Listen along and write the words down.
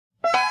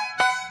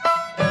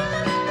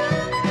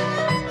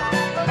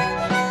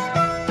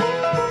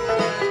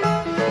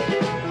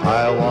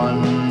I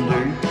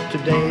wander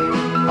today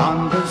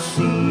on the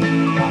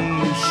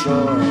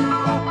seashore.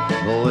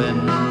 The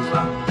winds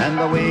and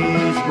the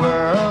waves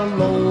were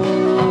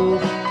low,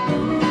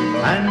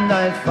 and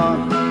I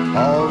thought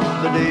of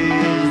the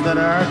days that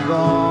are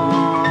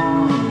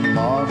gone,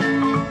 Maud,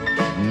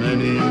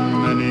 many,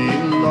 many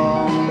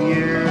long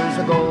years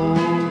ago.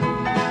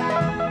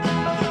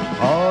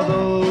 All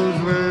those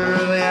were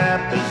the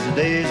happiest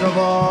days of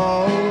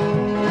all,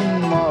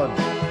 Maud.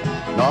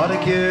 Not a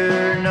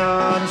care,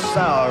 not a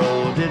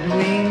sorrow did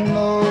we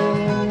know,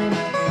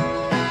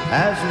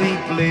 as we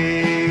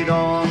played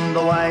on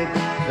the white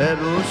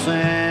pebble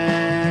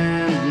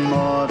sand,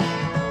 Maud,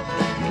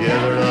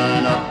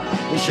 gathering up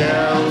the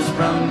shells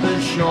from the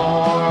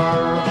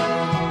shore,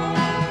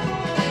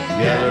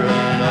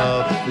 gathering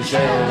up the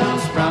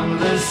shells from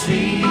the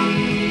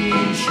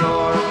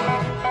seashore,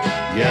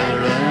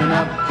 gathering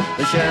up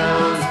the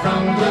shells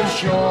from the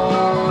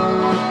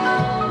shore.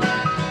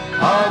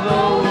 All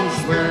those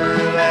were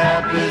the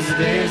happiest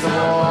days of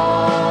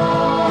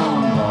all,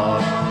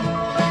 Maud,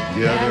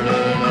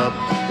 gathering up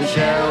the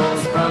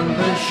shells from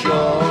the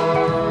shore.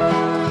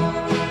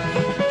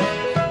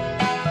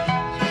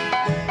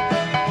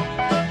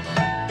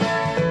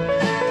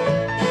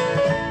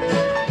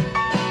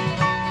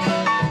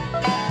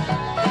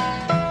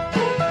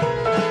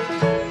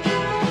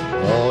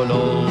 Oh,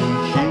 don't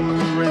you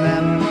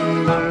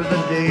remember the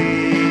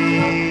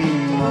day,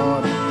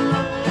 Maud,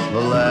 the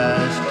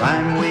last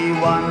time we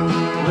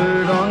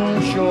wandered on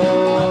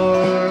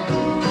shore?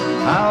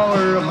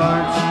 Our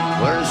hearts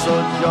were so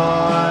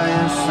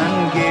joyous and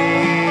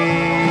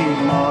gay,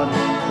 Maud,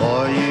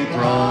 for you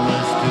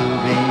promised to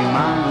be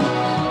mine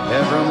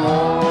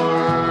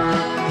evermore.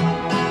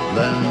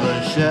 Then the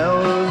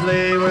shells,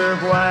 they were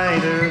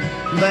whiter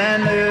than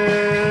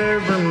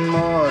ever,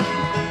 Maud,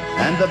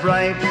 and the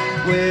bright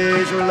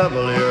waves were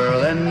lovelier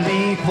than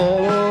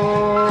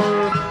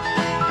before,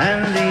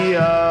 and the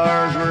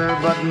hours were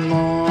but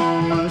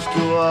moments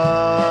to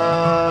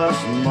us,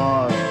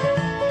 Maud,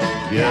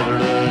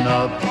 gathering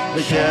up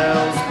the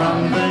shells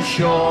from the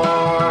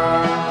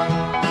shore,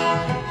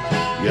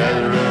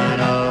 gathering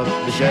up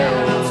the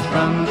shells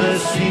from the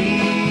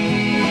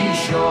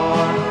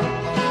seashore,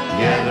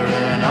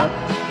 gathering up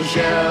the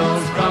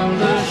shells from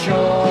the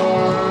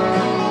shore.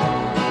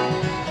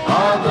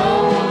 All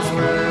those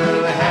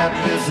were the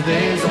happiest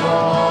days of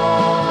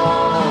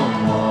all,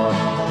 Maud,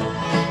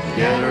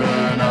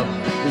 gathering up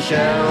the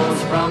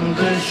shells from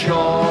the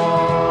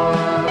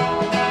shore.